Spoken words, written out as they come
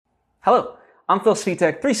Hello, I'm Phil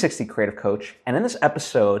Svitek, 360 Creative Coach, and in this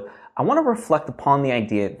episode, I want to reflect upon the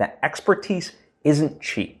idea that expertise isn't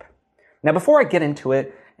cheap. Now, before I get into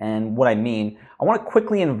it and what I mean, I want to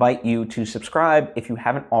quickly invite you to subscribe if you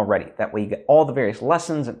haven't already. That way you get all the various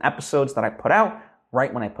lessons and episodes that I put out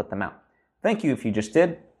right when I put them out. Thank you if you just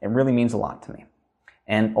did. It really means a lot to me.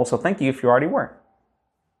 And also thank you if you already were.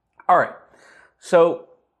 All right, so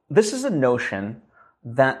this is a notion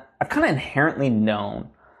that I've kind of inherently known.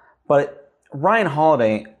 But Ryan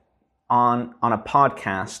Holiday on a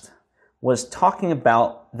podcast was talking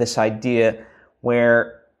about this idea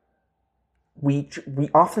where we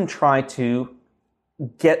often try to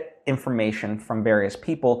get information from various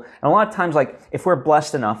people. And a lot of times, like if we're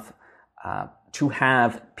blessed enough to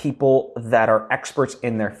have people that are experts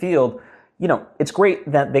in their field, you know, it's great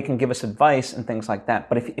that they can give us advice and things like that.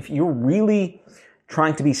 But if you're really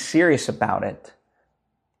trying to be serious about it,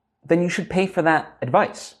 then you should pay for that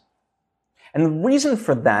advice. And the reason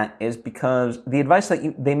for that is because the advice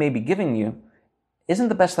that they may be giving you isn't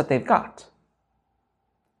the best that they've got.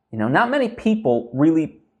 You know, not many people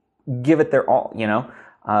really give it their all, you know.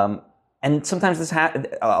 And sometimes this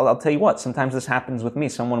I'll tell you what, sometimes this happens with me.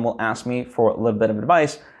 Someone will ask me for a little bit of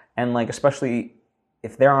advice, and like, especially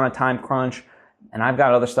if they're on a time crunch and I've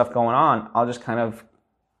got other stuff going on, I'll just kind of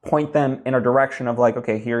point them in a direction of like,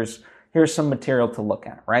 okay, here's some material to look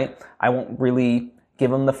at, right? I won't really give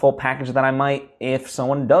them the full package that I might if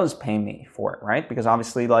someone does pay me for it, right? Because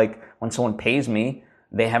obviously, like, when someone pays me,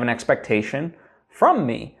 they have an expectation from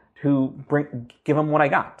me to give them what I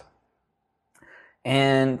got.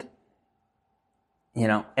 And, you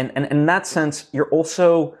know, and in that sense, you're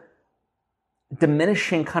also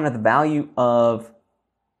diminishing kind of the value of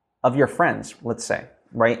your friends, let's say,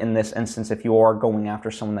 right? In this instance, if you are going after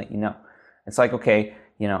someone that you know. It's like, okay,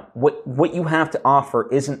 you know, what you have to offer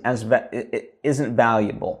isn't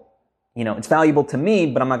valuable. You know, it's valuable to me,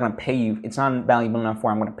 but I'm not going to pay you. It's not valuable enough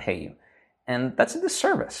where I'm going to pay you. And that's a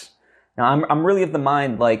disservice. Now, I'm really of the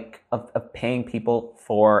mind, like, of paying people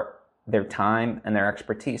for their time and their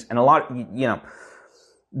expertise. And a lot, you know,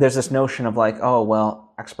 there's this notion of like, oh,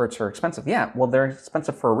 well, experts are expensive. Yeah, well, they're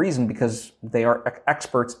expensive for a reason because they are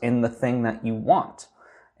experts in the thing that you want.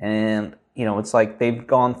 And you know, it's like they've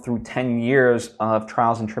gone through 10 years of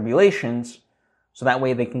trials and tribulations, so that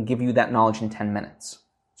way they can give you that knowledge in 10 minutes.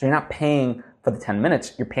 So you're not paying for the 10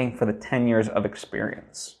 minutes, you're paying for the 10 years of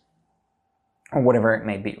experience. Or whatever it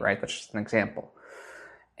may be, right? That's just an example.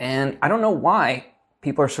 And I don't know why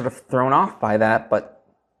people are sort of thrown off by that, but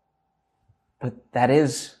that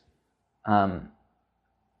is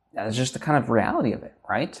just the kind of reality of it,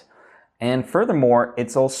 right? And furthermore,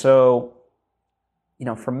 it's also, you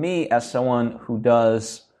know, for me as someone who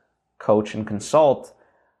does coach and consult,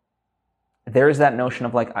 there is that notion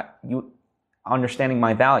of like you understanding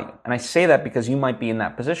my value. And I say that because you might be in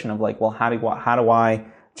that position of like, well, how do I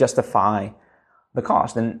justify the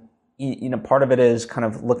cost? And you know, part of it is kind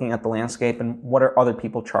of looking at the landscape and what are other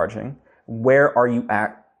people charging? Where are you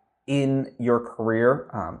at in your career?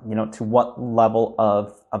 You know, to what level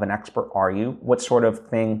of an expert are you? What sort of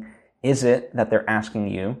thing is it that they're asking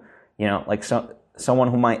you? You know, like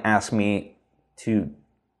someone who might ask me to,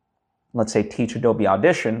 let's say, teach Adobe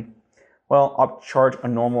Audition, well, I'll charge a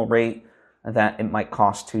normal rate that it might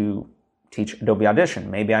cost to teach Adobe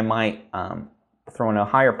Audition. Maybe I might throw in a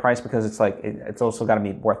higher price because it's like, it's also got to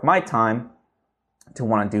be worth my time to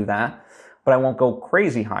want to do that, but I won't go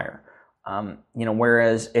crazy higher. You know,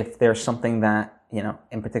 whereas if there's something that, you know,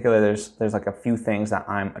 in particular, there's like a few things that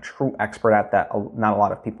I'm a true expert at that not a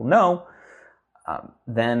lot of people know,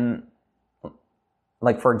 then,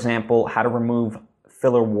 like, for example, how to remove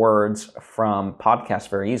filler words from podcasts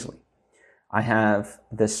very easily. I have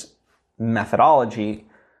this methodology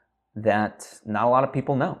that not a lot of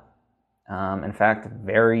people know. In fact,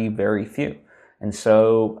 very, very few. And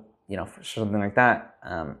so, you know, for something like that,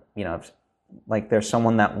 you know, like there's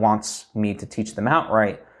someone that wants me to teach them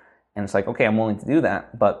outright, and it's like, okay, I'm willing to do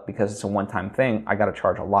that, but because it's a one-time thing, I got to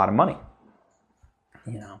charge a lot of money,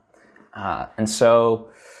 you know. And so,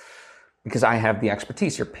 because I have the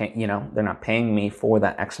expertise, you know, they're not paying me for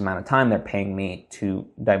that X amount of time. They're paying me to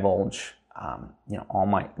divulge, you know, all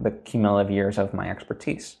the cumulative years of my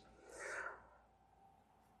expertise.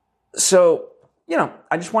 So, you know,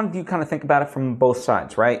 I just wanted you to kind of think about it from both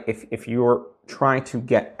sides, right? If you're trying to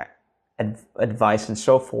get advice and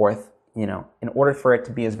so forth, you know, in order for it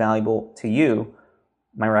to be as valuable to you,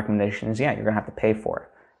 my recommendation is, yeah, you're going to have to pay for it.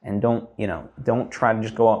 And don't try to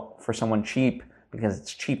just go out for someone cheap because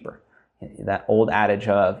it's cheaper. That old adage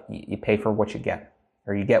of you pay for what you get,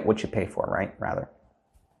 or you get what you pay for, right? Rather.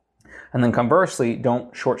 And then conversely,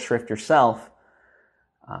 don't short shrift yourself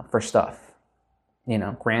for stuff.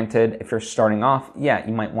 Granted, if you're starting off, yeah,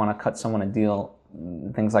 you might want to cut someone a deal,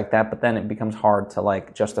 things like that, but then it becomes hard to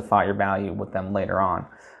like justify your value with them later on.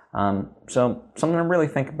 So something to really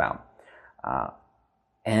think about.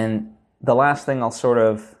 And the last thing I'll sort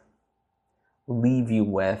of leave you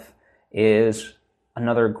with is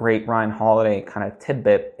another great Ryan Holiday kind of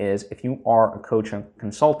tidbit is if you are a coach and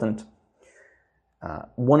consultant,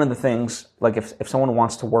 one of the things, like if someone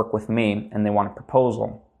wants to work with me and they want a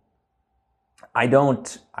proposal, I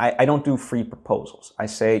don't do free proposals. I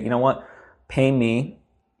say, you know what, pay me,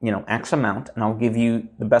 X amount, and I'll give you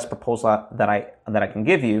the best proposal that I can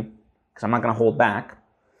give you, because I'm not going to hold back.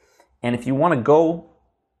 And if you want to go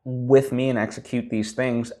with me and execute these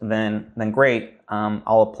things, then great.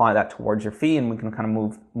 I'll apply that towards your fee, and we can kind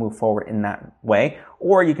of move forward in that way.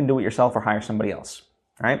 Or you can do it yourself or hire somebody else,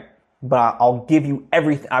 right? But I'll give you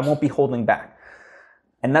everything. I won't be holding back.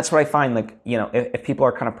 And that's what I find, like, if people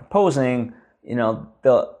are kind of proposing,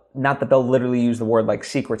 they'll literally use the word like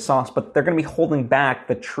secret sauce, but they're going to be holding back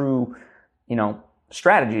the true,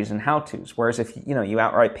 strategies and how-tos. Whereas if, you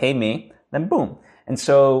outright pay me, then boom. And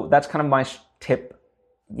so that's kind of my tip,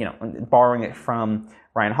 borrowing it from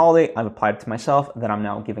Ryan Holiday, I've applied it to myself, that I'm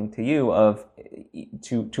now giving to you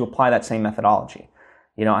to apply that same methodology.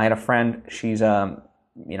 I had a friend, she's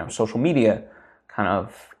social media kind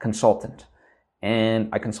of consultant, and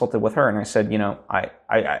I consulted with her and I said,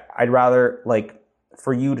 I'd rather like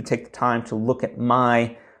for you to take the time to look at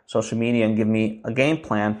my social media and give me a game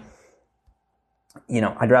plan.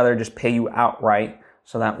 I'd rather just pay you outright,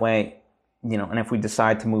 so that way, and if we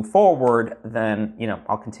decide to move forward, then,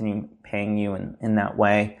 I'll continue paying you in that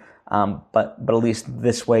way. But at least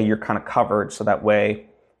this way you're kind of covered, so that way,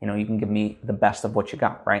 you can give me the best of what you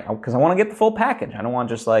got, right? Because I want to get the full package. I don't want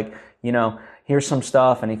just like, here's some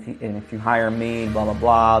stuff, and if you hire me, blah, blah,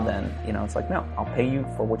 blah, then, it's like, no, I'll pay you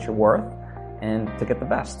for what you're worth and to get the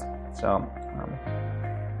best. So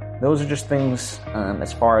those are just things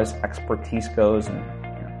as far as expertise goes,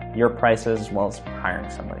 and your prices as well as hiring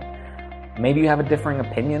somebody. Maybe you have a differing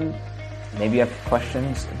opinion. Maybe you have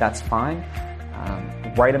questions. That's fine.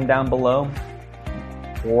 Write them down below,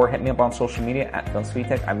 or hit me up on social media at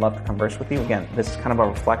Disservice. I'd love to converse with you. Again, this is kind of a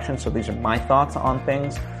reflection, so these are my thoughts on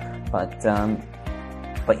things. But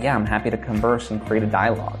yeah, I'm happy to converse and create a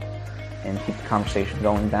dialogue and keep the conversation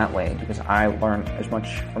going that way, because I learn as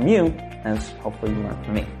much from you as hopefully you learn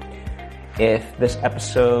from me. If this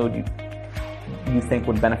episode you think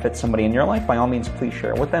would benefit somebody in your life, by all means, please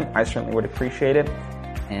share it with them. I certainly would appreciate it.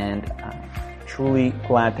 And truly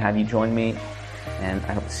glad to have you join me. And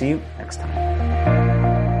I hope to see you next time.